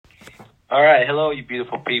All right, hello, you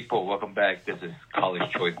beautiful people. Welcome back. This is College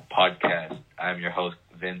Choice Podcast. I'm your host,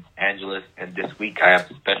 Vince Angeles, and this week I have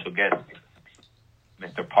a special guest,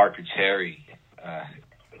 Mr. Parker Cherry,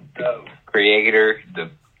 the creator, the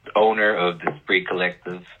owner of the Spree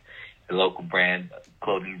Collective, a local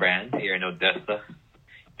clothing brand here in Odessa,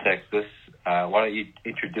 Texas. Why don't you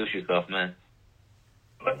introduce yourself, man?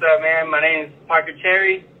 What's up, man? My name is Parker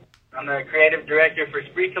Cherry. I'm the creative director for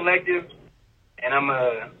Spree Collective. And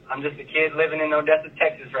I'm just a kid living in Odessa,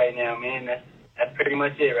 Texas right now, man. That's pretty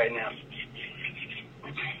much it right now.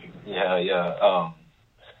 Yeah.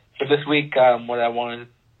 So this week, what I wanted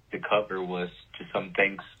to cover was just some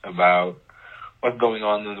things about what's going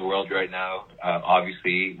on in the world right now.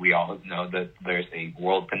 Obviously, we all know that there's a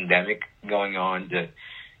world pandemic going on. That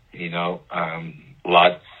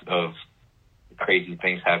lots of crazy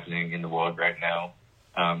things happening in the world right now.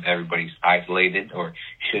 Everybody's isolated or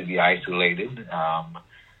should be isolated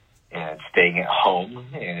and staying at home.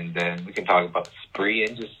 And then we can talk about Spree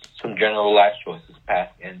and just some general life choices,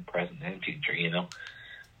 past and present and future,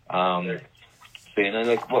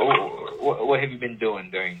 what have you been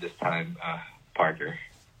doing during this time, Parker?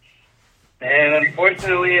 And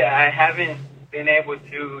unfortunately, I haven't been able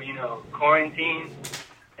to, quarantine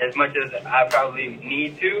as much as I probably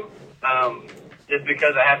need to. Just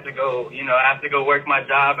because I have to go, work my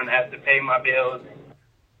job and I have to pay my bills.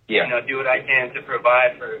 Yeah. Do what I can to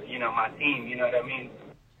provide for, my team. You know what I mean?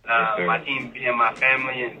 Yes, my team being my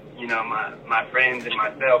family and, my friends and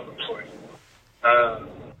myself, of course.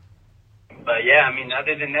 But yeah,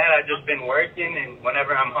 other than that, I've just been working, and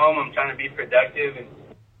whenever I'm home, I'm trying to be productive and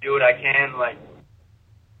do what I can, like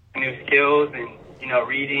new skills and,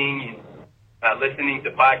 reading and listening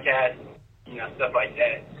to podcasts, stuff like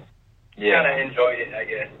that. Yeah. Kind of enjoyed it, I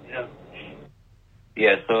guess.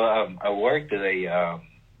 Yeah, so at work, do they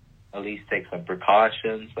at least take some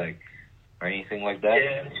precautions, or anything like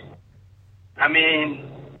that?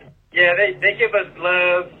 Yeah. They give us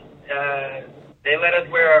gloves. They let us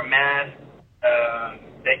wear our masks.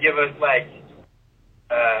 They give us,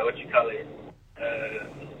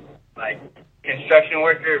 construction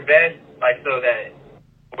worker vests, so that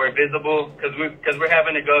we're visible, because we're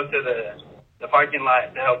having to go to the parking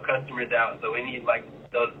lot to help customers out. So we need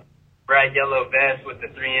those bright yellow vests with the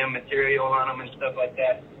 3M material on them and stuff like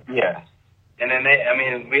that. Yeah. And then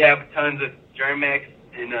we have tons of Germ-X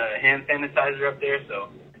and hand sanitizer up there. So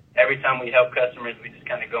every time we help customers, we just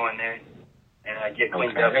kind of go in there and get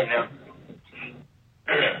cleaned up,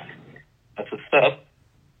 That's what's up.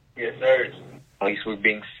 Yes, sir. At least we're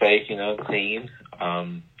being safe, clean,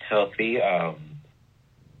 healthy.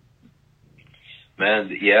 Man,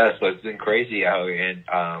 yeah, so it's been crazy out here. And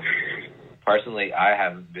personally, I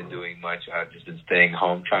haven't been doing much. I've just been staying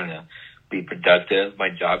home, trying to be productive. My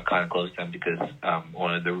job kind of closed down because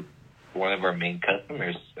one of our main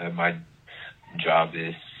customers at my job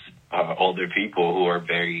is older people who are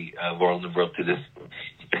very vulnerable to this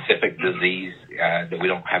specific disease that we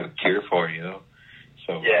don't have a cure for,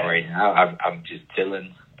 So Right now, I'm just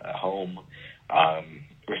chilling at home.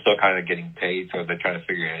 We're still kind of getting paid, so they're trying to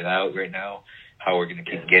figure it out right now, how we're going to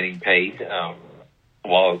keep getting paid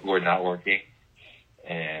while we're not working.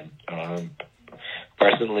 And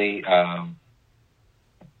personally, I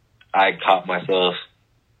caught myself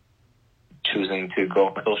choosing to go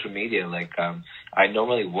on social media. I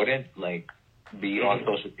normally wouldn't be on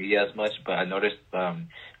social media as much, but I noticed I'm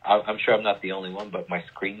sure I'm not the only one, but my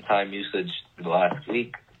screen time usage the last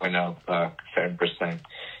week went up 7%.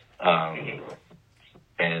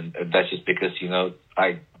 And that's just because,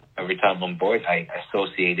 every time I'm bored, I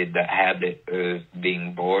associated that habit of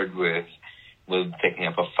being bored with picking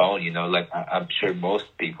up a phone, I'm sure most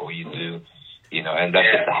people you do, and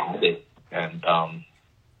that's just a habit. And, I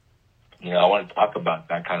want to talk about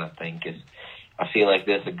that kind of thing because I feel like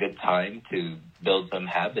there's a good time to build some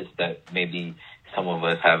habits that maybe some of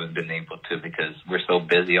us haven't been able to because we're so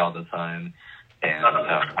busy all the time and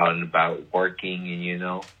out and about working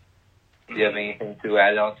and, Do you have anything to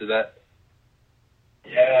add on to that?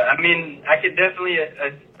 Yeah, I could definitely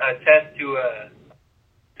attest to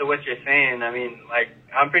what you're saying.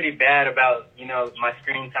 I'm pretty bad about, my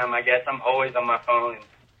screen time. I guess I'm always on my phone.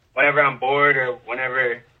 Whenever I'm bored or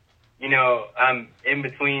whenever, I'm in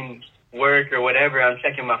between work or whatever, I'm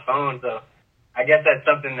checking my phone. So I guess that's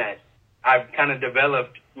something that I've kind of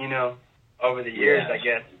developed, over the years, I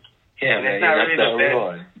guess. Yeah, and man, it's not really the best.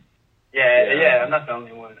 One. Yeah, I'm not the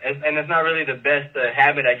only one. And it's not really the best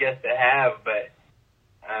habit, I guess, to have, but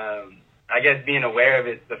I guess being aware of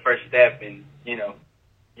it is the first step in,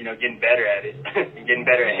 getting better at it and getting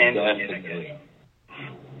better at handling it, I guess.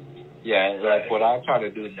 Yeah, what I try to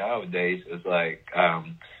do nowadays is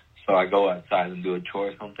so I go outside and do a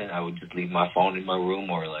chore or something, I would just leave my phone in my room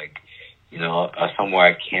or like, somewhere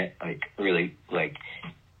I can't like really like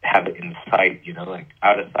have it in sight, like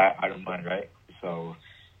out of sight, out of mind, right? So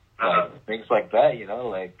like things like that,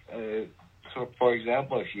 like so for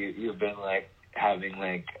example, if you've been like having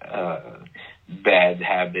like a bad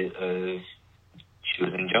habit of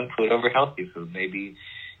choosing junk food over healthy food, maybe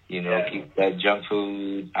keep that junk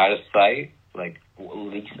food out of sight, like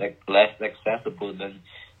least like less accessible than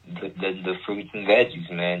the fruits and veggies,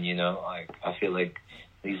 man. Like I feel like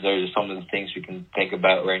these are some of the things we can think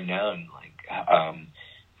about right now and like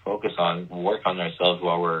focus on, work on ourselves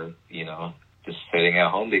while we're just sitting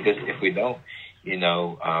at home, because if we don't, we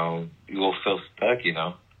will feel stuck,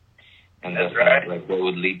 and that's right. Like what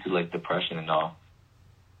would lead to like depression and all.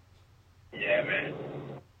 Yeah, man,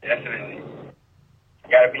 definitely.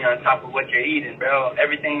 You gotta be on top of what you're eating, bro.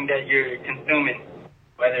 Everything that you're consuming,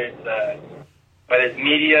 whether it's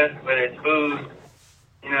media, whether it's food,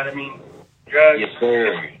 you know what I mean, drugs. Yes,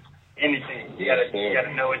 sir. Anything. You Yes,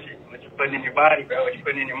 gotta know what you're putting in your body, bro. What you're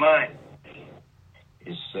putting in your mind.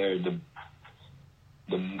 Yes, sir. The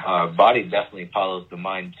body definitely follows the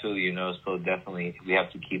mind too, so definitely we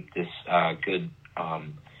have to keep this good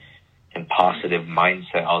and positive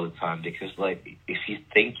mindset all the time, because like if you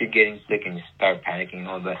think you're getting sick and you start panicking and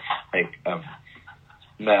all that, like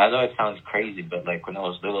man, I know it sounds crazy, but like when I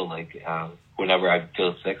was little, like whenever I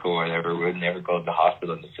feel sick or whatever, we would never go to the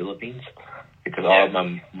hospital in the Philippines, because all of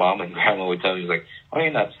my mom and grandma would tell me like, oh,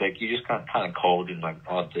 you're not sick, you're just kind of cold and like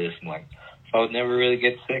all this, and like so I would never really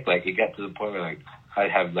get sick. Like it got to the point where like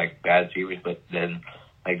I'd have like bad fevers, but then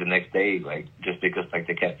like the next day, like just because like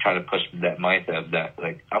they kept trying to push me that mindset of that,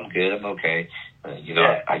 like I'm good, I'm okay,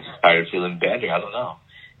 I just started feeling better. I don't know.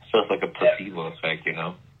 It feels like a placebo effect,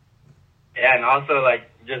 Yeah, and also like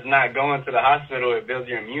just not going to the hospital, it builds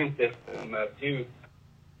your immune system up too.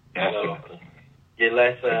 Definitely. So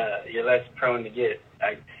you're less prone to get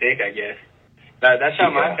like sick, I guess. That's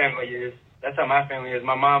how my family is. That's how my family is.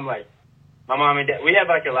 My mom and dad. We have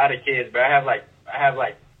like a lot of kids, but I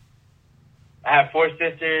have 4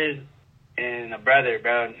 sisters and a brother,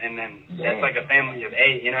 bro, and then that's like a family of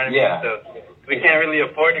 8. You know what I mean? So we can't really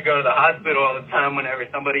afford to go to the hospital all the time whenever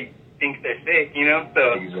somebody thinks they're sick.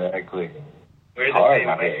 So exactly. We're the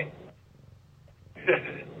same way.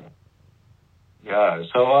 Yeah.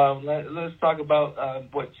 So let's talk about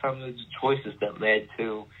what some of the choices that led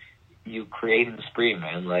to you creating the Spree,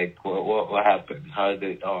 man. Like what happened? How did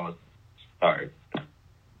it all start?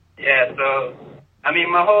 Yeah. So I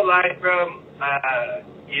mean, my whole life, bro.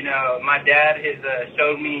 My dad has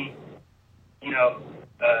showed me,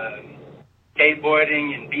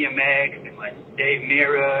 skateboarding and BMX and like Dave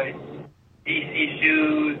Mira and DC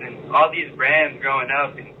shoes and all these brands growing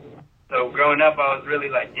up. And so growing up, I was really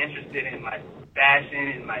like interested in like fashion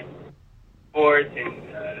and like sports and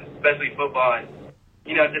especially football and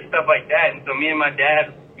just stuff like that. And so me and my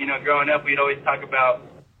dad, growing up, we'd always talk about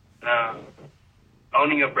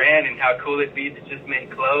owning a brand and how cool it'd be to just make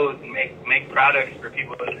clothes and make products for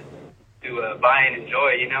people to buy and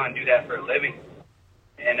enjoy, and do that for a living.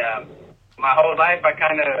 And my whole life, I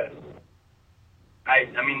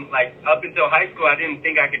mean, like up until high school, I didn't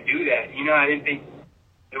think I could do that. I didn't think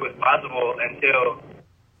it was possible until,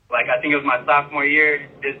 like, I think it was my sophomore year.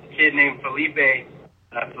 This kid named Felipe,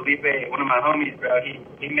 one of my homies, bro,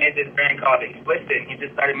 he made this brand called Explicit, and he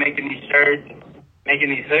just started making these shirts, and making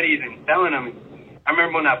these hoodies, and selling them. I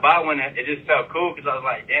remember when I bought one, it just felt cool because I was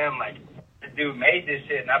like, damn, like, this dude made this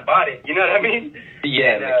shit, and I bought it. You know what I mean?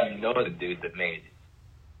 Yeah, and, the dude that made it.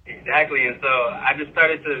 Exactly, and so I just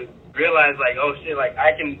started to realize, like, oh shit, like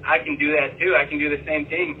I can do that too. I can do the same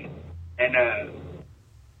thing, and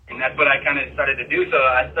that's what I kind of started to do. So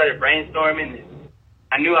I started brainstorming.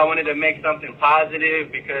 I knew I wanted to make something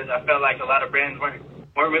positive because I felt like a lot of brands weren't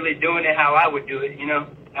really doing it how I would do it,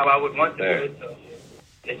 how I would want to do it. So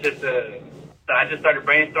it's just so I just started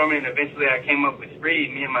brainstorming, and eventually I came up with Spree.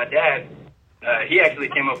 Me and my dad, he actually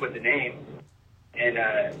came up with the name, and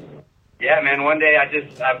yeah, man. One day I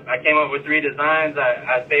came up with 3 designs.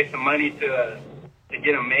 I saved some money to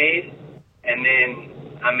get them made, and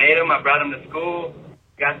then I made them. I brought them to school,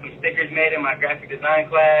 got some stickers made in my graphic design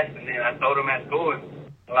class, and then I sold them at school. And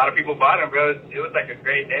a lot of people bought them, bro. It was like a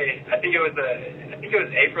great day. I think it was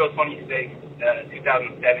April 26th,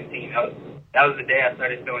 2017. That was the day I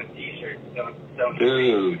started selling T-shirts.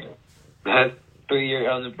 Dude, that 3-year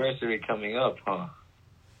anniversary coming up, huh?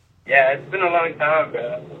 Yeah, it's been a long time,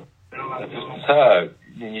 bro. That's what's up.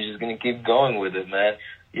 And you're just gonna keep going with it, man.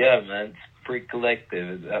 Yeah, man. Spree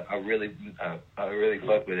Collective. I really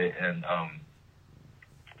fuck with it, and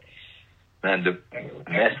man, the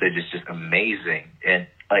message is just amazing. And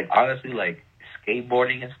like honestly, like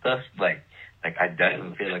skateboarding and stuff, like I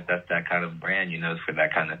definitely feel like that's that kind of brand, you know, for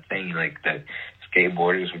that kind of thing, like that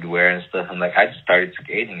skateboarders would wear and stuff. And like I just started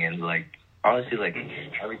skating, and like honestly, like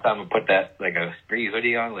every time I put that like a Spree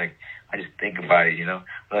hoodie on, like I just think about it, you know,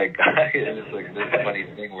 like it's like this funny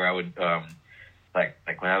thing where I would like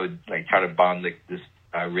when I would like try to bomb like this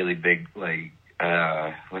really big like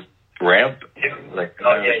what's ramp, like when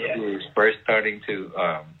I was first starting to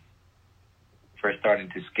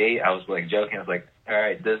skate, I was like joking. I was like, all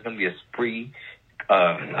right, there's gonna be a Spree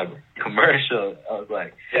a commercial. I was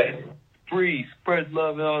like, Spree, spread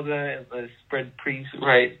love and all that, spread peace,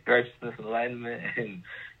 righteousness, and alignment, and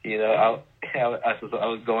you know, I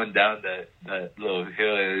was going down that little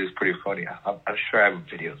hill, and it was pretty funny. I'm sure I have a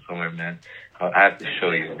video somewhere, man. I have to show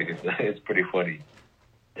you because it's pretty funny.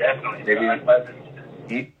 Definitely.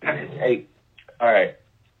 Maybe. Hey, all right.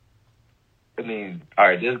 I mean, all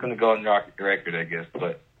right, this is going to go on the record, I guess,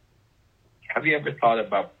 but have you ever thought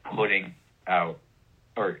about putting out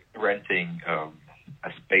or renting a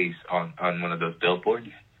space on one of those billboards?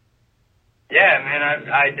 Yeah, man,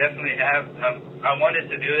 I definitely have. I wanted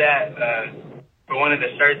to do that for one of the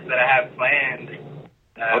shirts that I have planned. Okay.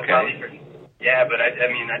 But I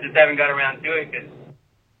just haven't got around to it because,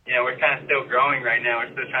 you know, we're kind of still growing right now.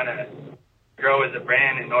 We're still trying to grow as a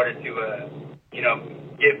brand in order to, you know,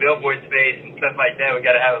 get billboard space and stuff like that. We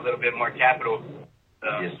got to have a little bit more capital.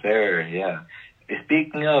 So. Yes, sir. Yeah.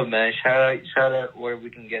 Speaking of, man, shout out where we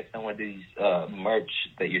can get some of these merch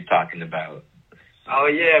that you're talking about. Oh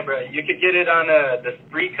yeah, bro. You could get it on the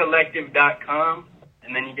SpreeCollective.com,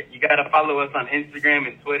 and then you got to follow us on Instagram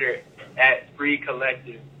and Twitter at Spree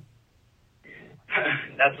Collective.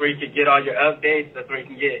 That's where you could get all your updates. That's where you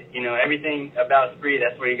can get, you know, everything about Spree.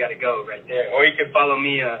 That's where you got to go right there. Or you can follow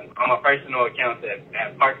me on my personal account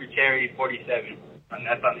at ParkerCherry47. And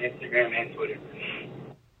that's on Instagram and Twitter.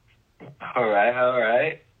 All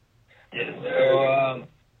right. Yes, sir. So,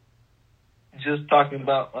 just talking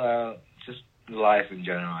about just life in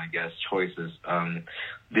general, I guess, choices.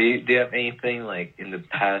 Do you have anything like in the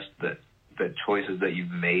past that choices that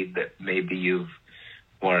you've made that maybe you've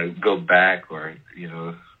want to go back or, you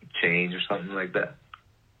know, change or something like that?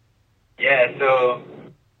 Yeah, so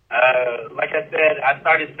like I said, I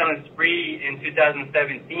started selling Spree in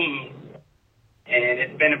 2017, and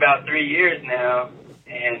it's been about 3 years now,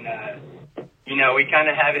 and you know, we kind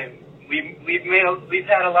of haven't. We've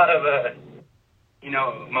had a lot of you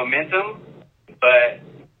know, momentum, but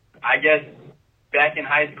I guess back in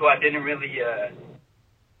high school I didn't really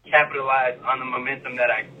capitalize on the momentum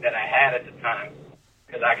that I had at the time.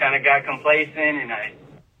 Because I kind of got complacent, and I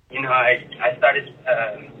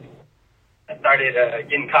started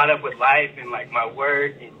getting caught up with life and like my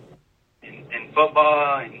work and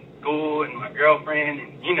football and school and my girlfriend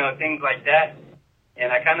and, you know, things like that.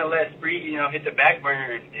 And I kind of let Spree, you know, hit the back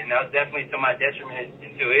burner, and that was definitely to my detriment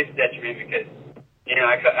and to its detriment because, you know,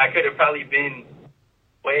 I could have probably been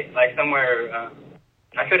I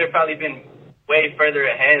could have probably been way further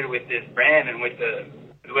ahead with this brand and with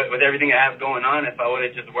everything I have going on if I would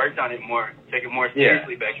have just worked on it more, take it more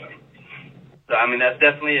seriously back then. So, I mean, that's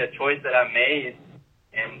definitely a choice that I made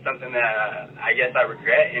and something that I guess I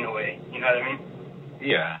regret in a way. You know what I mean?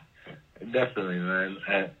 Yeah, definitely, man.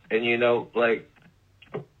 And you know, like,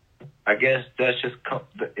 I guess that's just,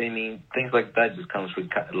 things like that just comes with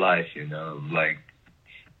life, you know, like,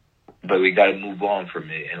 but we got to move on from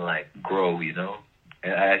it and, like, grow, you know?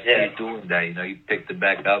 And as you're doing that, you know, you picked it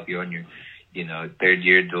back up, you're on your, you know, third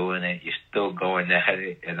year doing it, you're still going at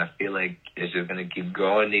it, and I feel like it's just going to keep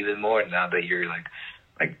growing even more now that you're, like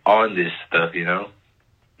on this stuff, you know?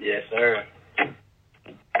 Yes, sir. I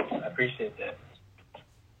appreciate that.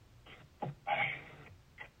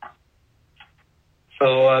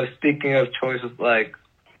 So, speaking of choices, like,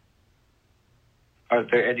 are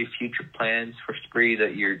there any future plans for Spree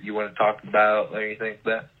that you want to talk about or anything like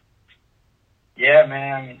that? Yeah,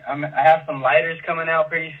 man. I mean, I have some lighters coming out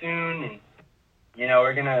pretty soon, and you know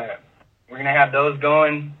we're gonna have those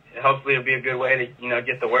going. Hopefully, it'll be a good way to, you know,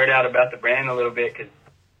 get the word out about the brand a little bit,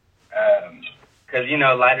 because you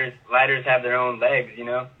know lighters have their own legs. You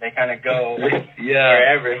know, they kind of go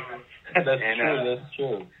wherever. That's true. That's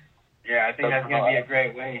true. Yeah, I think that's gonna be a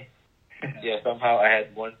great way. Yeah, somehow I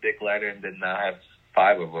had one big lighter, and then now I have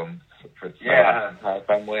 5 of them.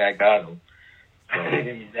 Some way I got them. So.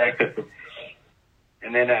 Exactly.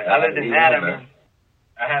 And then other than that, I mean,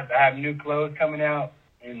 I have new clothes coming out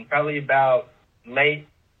in probably about mid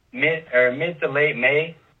to late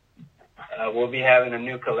May. We'll be having a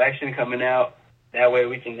new collection coming out. That way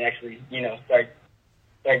we can actually, you know, start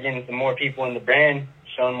getting some more people in the brand,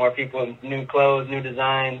 showing more people new clothes, new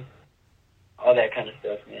designs, all that kind of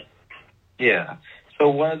stuff, man. Yeah. So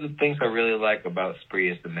one of the things I really like about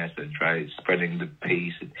Spree is the message, right? Spreading the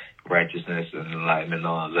peace, righteousness, and enlightenment, and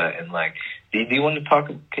all of that. And like, do you want to talk?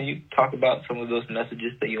 Can you talk about some of those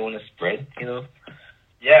messages that you want to spread? You know?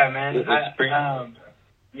 Yeah, man.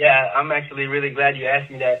 Yeah, I'm actually really glad you asked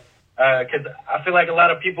me that, because I feel like a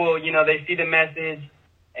lot of people, you know, they see the message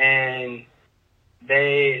and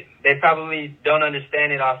they probably don't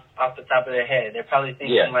understand it off the top of their head. They're probably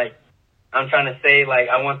thinking like, I'm trying to say like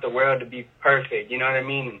I want the world to be perfect. You know what I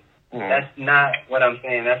mean? Mm-hmm. That's not what I'm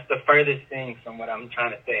saying. That's the furthest thing from what I'm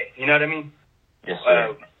trying to say. You know what I mean? Yes,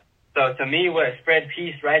 sir. So to me, what spread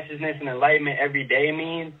peace, righteousness, and enlightenment every day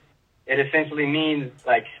means, it essentially means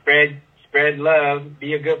like spread love,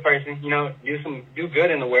 be a good person, you know, do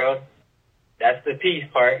good in the world. That's the peace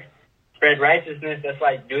part. Spread righteousness, that's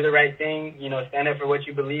like do the right thing, you know, stand up for what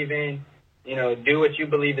you believe in, you know, do what you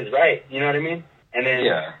believe is right. You know what I mean? And then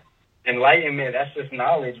enlightenment, that's just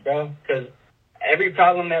knowledge, bro. Because every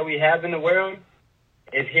problem that we have in the world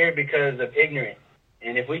is here because of ignorance.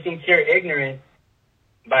 And if we can cure ignorance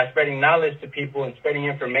by spreading knowledge to people and spreading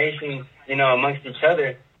information, you know, amongst each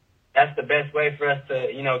other, that's the best way for us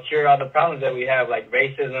to, you know, cure all the problems that we have, like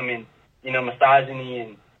racism and, you know, misogyny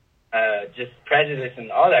and just prejudice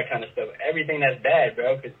and all that kind of stuff. Everything that's bad,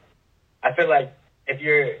 bro. Because I feel like if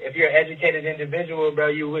you're an educated individual, bro,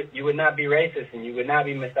 you would not be racist and you would not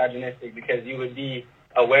be misogynistic because you would be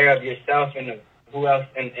aware of yourself and of who else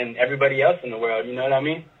and everybody else in the world. You know what I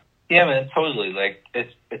mean? Yeah, man, totally. Like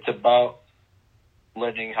it's about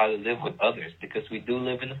learning how to live with others because we do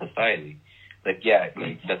live in a society. Like,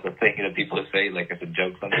 that's the thing that people say, like, it's a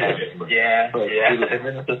joke sometimes. But we live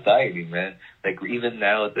in a society, man. Like, even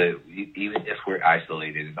now, even if we're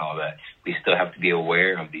isolated and all that, we still have to be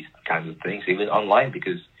aware of these kinds of things, even online,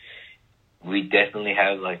 because we definitely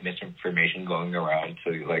have, like, misinformation going around.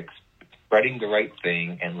 So, like, spreading the right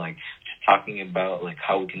thing and, like, just talking about, like,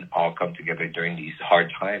 how we can all come together during these hard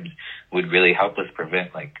times would really help us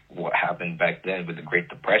prevent, like, what happened back then with the Great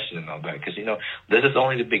Depression and all that. Because, you know, this is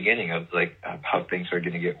only the beginning of, like, how things are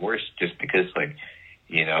going to get worse just because, like,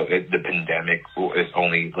 you know, the pandemic is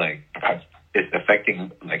only, like, it's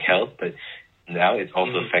affecting, like, health, but now it's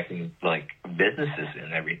also affecting, like, businesses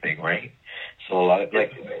and everything, right? So a lot of,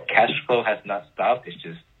 like, cash flow has not stopped. It's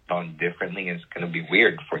just gone differently, and it's going to be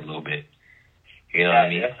weird for a little bit. You know what I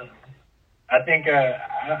mean? Definitely. I think,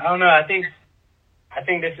 I don't know, I think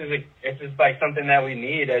this is like something that we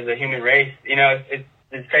need as a human race. You know, it's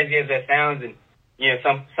as crazy as that sounds, and you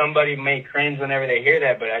know, somebody may cringe whenever they hear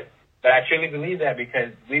that, but I truly believe that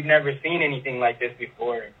because we've never seen anything like this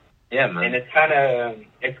before. Yeah, man. And it's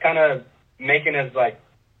kind of making us like,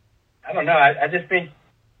 I don't know. I just think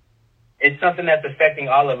it's something that's affecting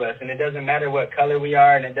all of us, and it doesn't matter what color we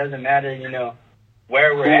are, and it doesn't matter, you know,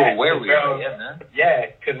 where we're at. Where we are, yeah, man. Yeah,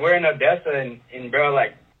 because we're in Odessa, and bro,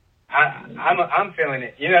 like, I'm feeling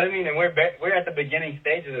it. You know what I mean? And we're at the beginning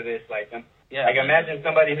stages of this. Like, imagine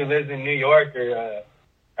somebody who lives in New York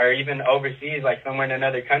or even overseas, like somewhere in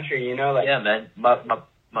another country. You know, like. Yeah, man.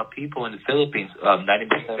 My people in the Philippines,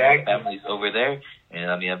 90% of my family's over there, and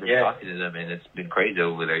I mean, I've been talking to them, and it's been crazy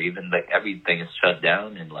over there. Even like everything is shut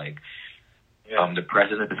down, and like. The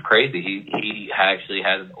president is crazy. He actually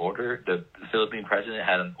had an order. The Philippine president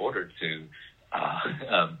had an order to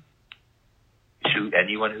shoot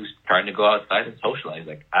anyone who's trying to go outside and socialize.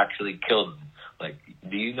 Like, actually kill them. Like,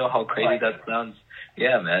 do you know how crazy that sounds?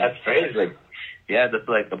 Yeah, man. That's crazy. Like, yeah, that's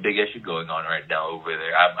like a big issue going on right now over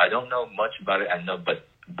there. I don't know much about it. I know, but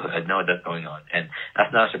I know that's going on, and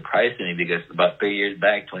that's not a surprise to me because about 3 years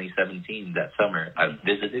back, 2017, that summer, I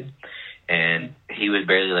visited. And he was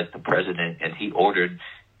barely like the president, and he ordered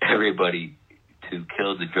everybody to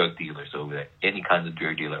kill the drug dealers over there. Any kind of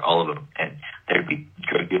drug dealer, all of them. And there'd be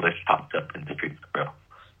drug dealers chopped up in the streets, bro.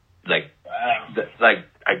 Like,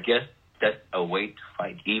 I guess that's a way to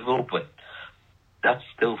fight evil, but that's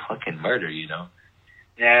still fucking murder, you know?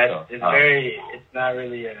 Yeah, it's not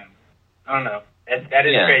really, I don't know. That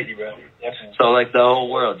is crazy, bro. Definitely. So, like, the whole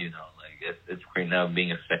world, you know, like, it's right now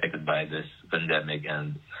being affected by this pandemic,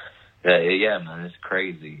 and yeah, man, it's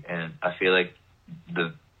crazy. And I feel like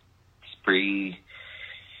the Spree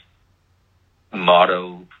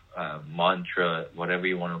motto, mantra, whatever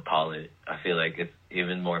you want to call it, I feel like it's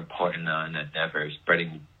even more important now than ever,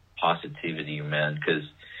 spreading positivity, man, because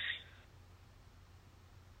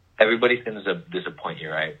everybody's going to disappoint you,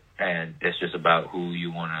 right? And it's just about who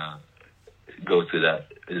you want to go through that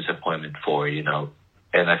disappointment for, you know?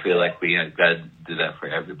 And I feel like we got to do that for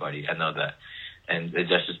everybody. I know that. And it's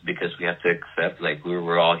just because we have to accept, like,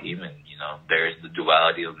 we're all human, you know. There's the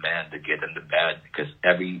duality of man, the good and the bad, because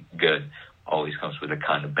every good always comes with a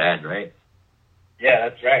kind of bad, right? Yeah,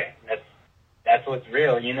 that's right. That's what's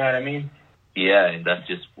real. You know what I mean? Yeah, and that's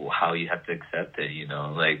just how you have to accept it.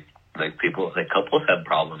 Like people, like couples have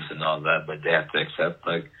problems and all that, but they have to accept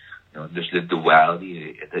there's the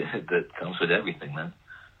duality that comes with everything, man.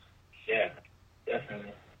 Yeah,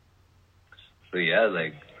 definitely. So yeah,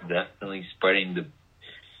 like definitely spreading the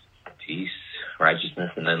peace,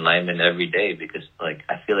 righteousness, and enlightenment every day, because like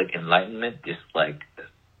I feel like enlightenment is like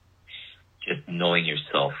just knowing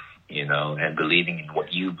yourself, and believing in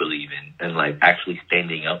what you believe in, and like actually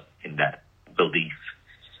standing up in that belief.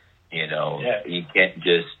 Yeah. You can't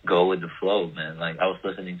just go with the flow, man. Like I was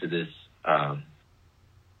listening to this,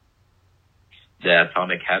 the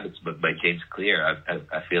Atomic Habits book by James Clear.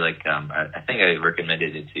 I feel like I think I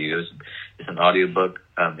recommended it to you. It's an audio book.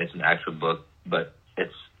 It's an actual book, but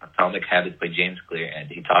it's Atomic Habits by James Clear, and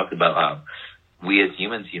he talked about how we as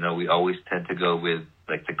humans, we always tend to go with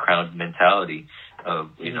like the crowd mentality of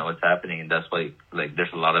what's happening, and that's why like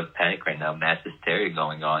there's a lot of panic right now, mass hysteria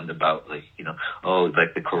going on about like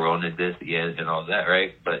like the corona this, and all that,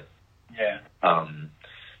 right? But yeah,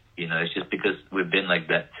 it's just because we've been like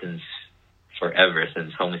that since forever,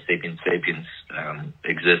 since Homo sapiens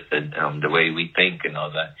existed, the way we think and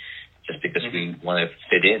all that, just because we want to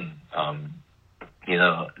fit in.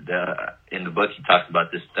 In the book he talks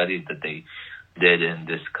about this study that they did in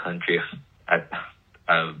this country.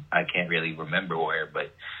 I can't really remember where,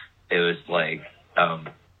 but it was like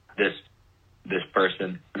this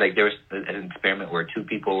person, like there was an experiment where two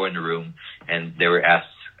people were in the room and they were asked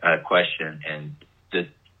a question, and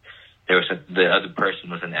the other person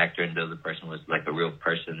was an actor and the other person was like a real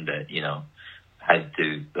person that had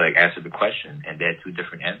to like answer the question, and they had two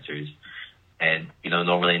different answers. And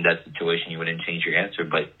normally in that situation you wouldn't change your answer,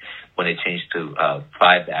 but when it changed to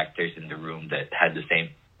 5 actors in the room that had the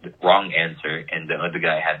wrong answer, and the other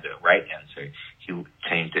guy had the right answer, he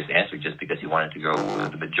changed his answer just because he wanted to go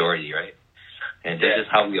with the majority, right? And that's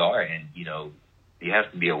just how we are, and you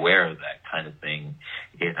have to be aware of that kind of thing,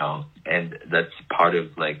 and that's part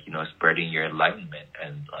of like spreading your enlightenment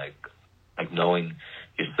and like knowing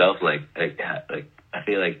yourself. Like I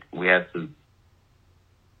feel like we have to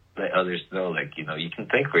let others know, like you can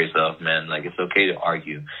think for yourself, man. Like it's okay to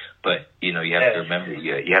argue, but you have to remember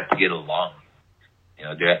you have to get along.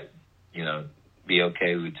 Be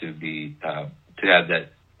okay to have that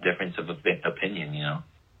difference of opinion.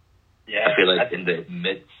 Yeah, I feel like in the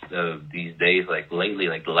midst of these days, like lately,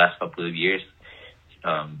 like the last couple of years,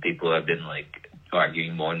 people have been like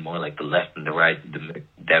arguing more and more, like the left and the right, the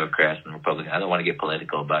Democrats and Republicans. I don't want to get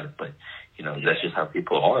political about it, but that's just how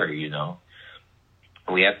people are.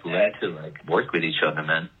 We have to learn to like work with each other,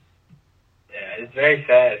 man. Yeah, it's very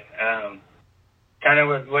sad. Kind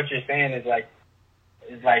of what you're saying is like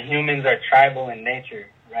humans are tribal in nature,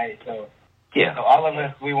 right? So all of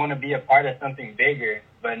us, we want to be a part of something bigger,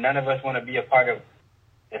 but none of us want to be a part of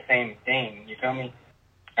the same thing. You feel me?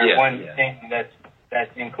 Or one thing that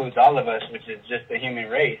includes all of us, which is just the human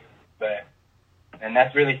race. And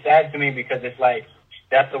that's really sad to me, because it's like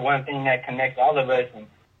that's the one thing that connects all of us. And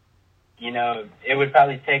it would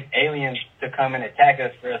probably take aliens to come and attack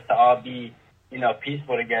us for us to all be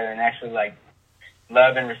peaceful together and actually like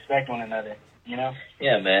love and respect one another.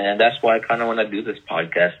 Yeah, man, and that's why I kind of want to do this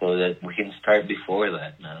podcast, so that we can start before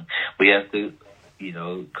that, man. We have to,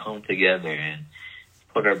 come together and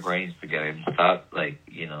put our brains together and stop, like,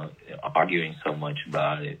 arguing so much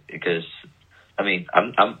about it. Because, I mean,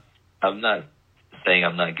 I'm not saying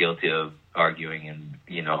I'm not guilty of arguing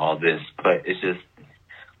and all this, but it's just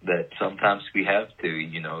that sometimes we have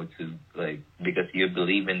to, to like, because you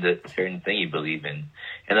believe in the certain thing you believe in,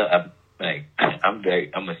 and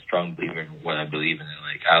I'm a strong believer in what I believe in, and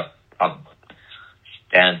like I'll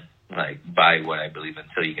stand like by what I believe in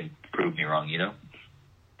until you can prove me wrong,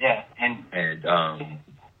 Yeah, and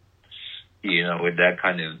with that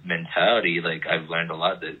kind of mentality, like I've learned a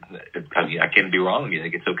lot that I can be wrong,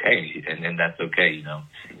 like it's okay, and that's okay,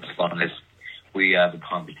 as long as we have a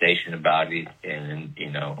conversation about it, and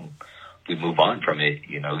we move on from it.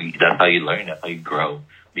 That's how you learn. That's how you grow.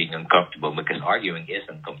 Being uncomfortable, because arguing is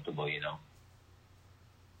uncomfortable. Yeah,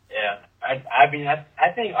 I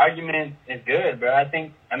think argument is good, bro.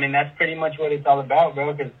 I mean that's pretty much what it's all about,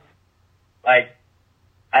 bro. Because like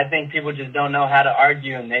I think people just don't know how to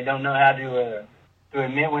argue, and they don't know how to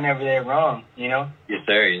admit whenever they're wrong. Yes,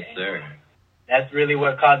 sir. Yes, sir. That's really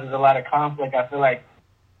what causes a lot of conflict. I feel like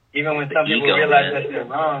even when some people realize that they're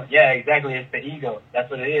wrong, yeah, exactly, it's the ego. That's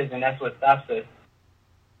what it is, and that's what stops us,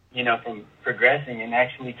 from progressing and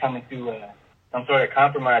actually coming to some sort of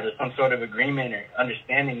compromise or some sort of agreement or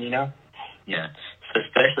understanding, Yeah, so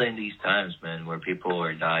especially in these times, man, where people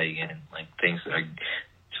are dying and like things are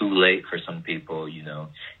too late for some people, you know,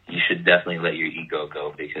 you should definitely let your ego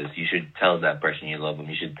go, because you should tell that person you love them.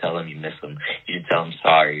 You should tell them you miss them. You should tell them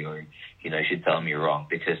sorry, or, you know, you should tell them you're wrong,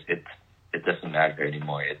 because it doesn't matter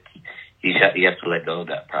anymore. You have to let go of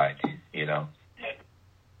that pride, you know.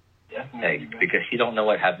 Because you don't know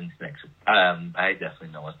what happens next. I definitely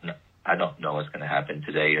know I don't know what's going to happen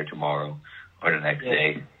today or tomorrow or the next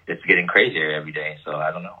day. It's getting crazier every day, so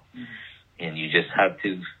I don't know. And you just have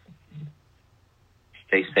to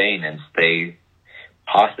stay sane and stay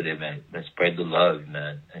positive and spread the love,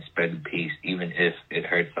 man, and spread the peace, even if it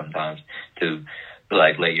hurts sometimes to,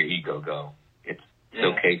 like, let your ego go. It's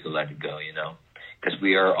okay to let it go, you know, because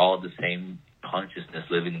we are all the same consciousness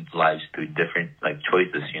living lives through different, like,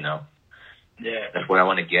 choices, you know. Yeah. That's what I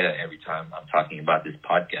want to get at every time I'm talking about this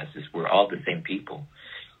podcast, is we're all the same people.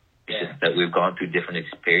 It's just that we've gone through different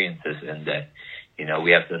experiences, and that, you know,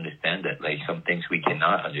 we have to understand that, like, some things we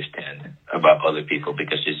cannot understand about other people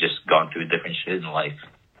because it's just gone through different shit in life.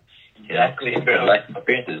 Exactly, you know? bro. The life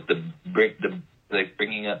experiences,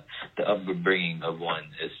 bringing up the upbringing of one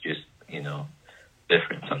is just, you know,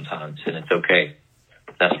 different sometimes, and it's okay.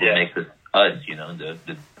 That's what makes us, you know, the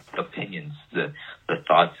opinions, the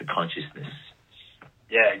thoughts, the consciousness.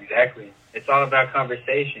 Yeah, exactly. It's all about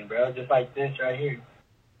conversation, bro. Just like this right here.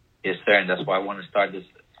 Yes, sir. And that's why I want to start this.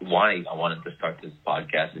 Why I wanted to start this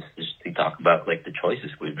podcast is just to talk about, like, the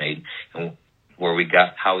choices we've made and where we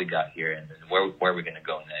got, how we got here, and where we're going to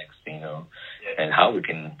go next, you know, and how we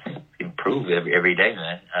can improve every day,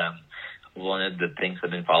 man. One of the things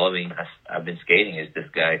I've been following, I've been skating, is this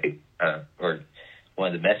guy, or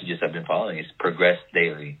one of the messages I've been following is Progress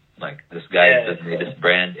Daily. Like, this guy has made this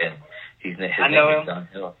brand, and his name is Don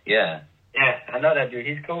Hill. Yeah. Yeah, I know that dude.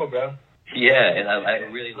 He's cool, bro. Yeah, and I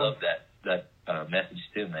really love that message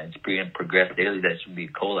too, man. It's Progress Daily. That should be a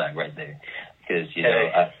collab right there, because, you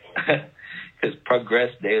know, because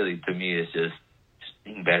Progress Daily to me is just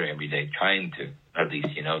being better every day, trying to, at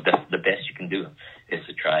least, you know, that's the best you can do, is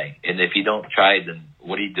to try. And if you don't try, then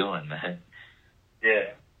what are you doing, man?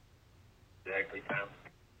 Yeah. Exactly, Tom.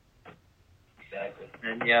 Exactly.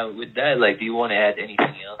 And yeah, with that, like, do you want to add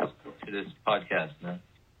anything else to this podcast, man?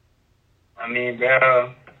 I mean,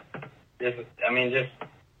 bro, just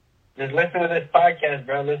listen to this podcast,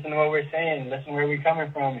 bro. Listen to what we're saying. Listen where we're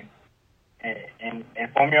coming from, and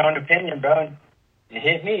form your own opinion, bro. And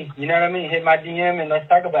hit me. You know what I mean? Hit my DM and let's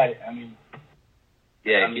talk about it. I mean,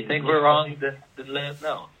 if you think we're wrong, then let us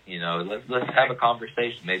know. You know, let's have a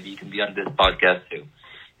conversation. Maybe you can be on this podcast too.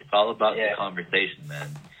 It's all about the conversation, man.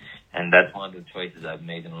 And that's one of the choices I've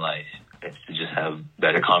made in life. It's to just have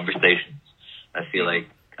better conversations. I feel like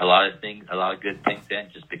a lot of good things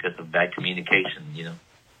end just because of bad communication, you know?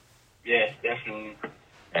 Yes, definitely.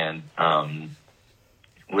 And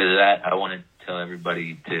with that, I want to tell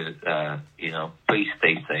everybody to, you know, please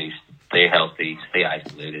stay safe, stay healthy, stay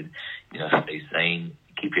isolated, you know, stay sane,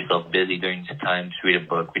 keep yourself busy during these times, read a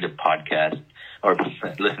book, read a podcast, or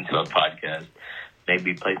listen to a podcast.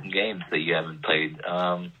 Maybe play some games that you haven't played.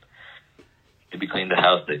 Maybe clean the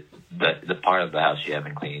house, the part of the house you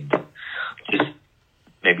haven't cleaned. Just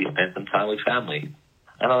maybe spend some time with family.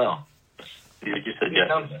 I don't know. It's just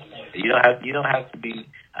adjustment. You don't have to be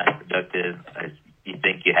as productive as you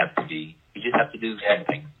think you have to be. You just have to do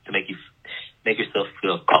something to make yourself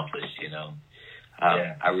feel accomplished, you know.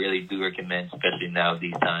 I really do recommend, especially now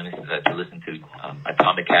these times, to listen to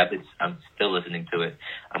Atomic Habits. I'm still listening to it.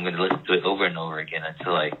 I'm going to listen to it over and over again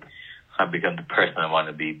until I become the person I want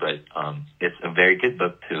to be. But it's a very good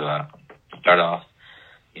book to start off,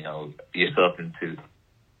 you know, yourself into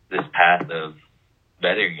this path of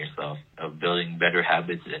bettering yourself, of building better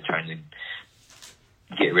habits and trying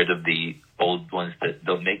to get rid of the old ones that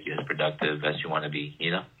don't make you as productive as you want to be,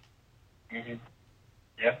 you know? Mm-hmm.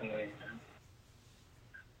 Definitely.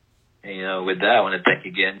 And, you know, with that, I want to thank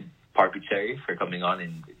again Parker Cherry for coming on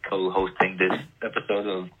and co-hosting this episode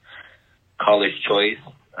of Caller's Choice.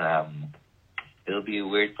 It'll be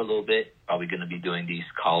weird for a little bit. Probably going to be doing these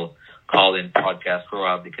call-in podcasts for a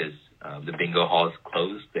while because the bingo hall is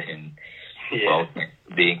closed and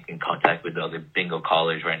being in contact with the other bingo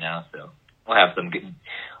callers right now. So we'll have some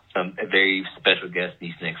very special guests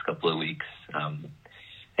these next couple of weeks.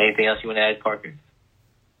 Anything else you want to add, Parker?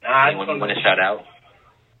 Anyone you want to shout out?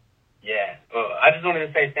 Yeah. Well, I just wanted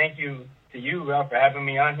to say thank you to you, Ralph, for having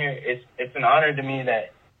me on here. It's an honor to me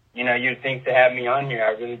that, you know, you think to have me on here.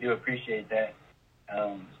 I really do appreciate that.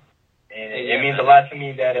 It means a lot to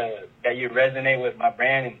me that you resonate with my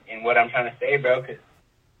brand and what I'm trying to say, bro. Because,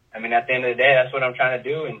 I mean, at the end of the day, that's what I'm trying to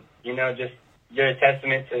do. And, you know, just you're a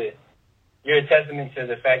testament to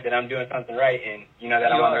the fact that I'm doing something right and, you know,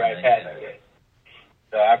 that I'm on the right path.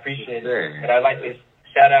 So I appreciate it. But I'd like to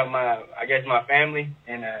shout out my family,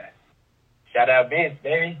 and shout out Vince,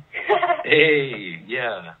 baby. Hey,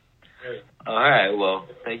 yeah. All right, well,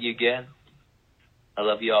 thank you again. I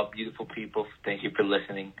love you all, beautiful people. Thank you for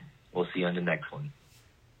listening. We'll see you on the next one.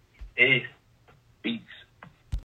 Peace. Peace.